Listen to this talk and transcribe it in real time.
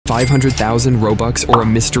500,000 Robux or a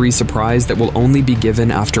mystery surprise that will only be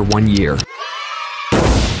given after 1 year?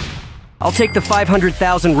 I'll take the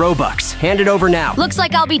 500,000 Robux. Hand it over now. Looks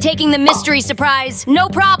like I'll be taking the mystery surprise. No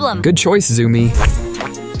problem. Good choice, Zoomy.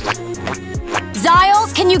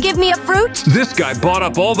 Ziles, can you give me a fruit? This guy bought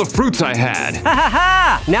up all the fruits I had. Ha ha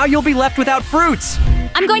ha! Now you'll be left without fruits.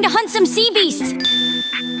 I'm going to hunt some sea beasts.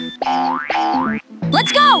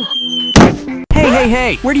 Let's go!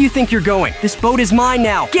 Hey, where do you think you're going? This boat is mine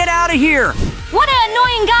now. Get out of here! What an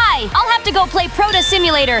annoying guy! I'll have to go play Proto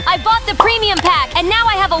Simulator. I bought the premium pack, and now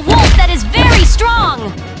I have a wolf that is very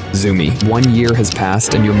strong! Zoomy, 1 year has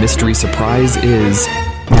passed and your mystery surprise is...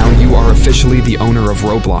 Now you are officially the owner of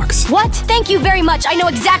Roblox. What? Thank you very much. I know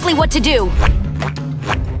exactly what to do.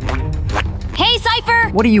 Hey, Cypher!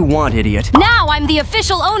 What do you want, idiot? Now I'm the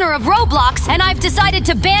official owner of Roblox, and I've decided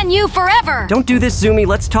to ban you forever! Don't do this, Zoomy.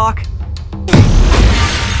 Let's talk.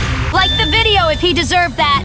 Like the video if he deserved that.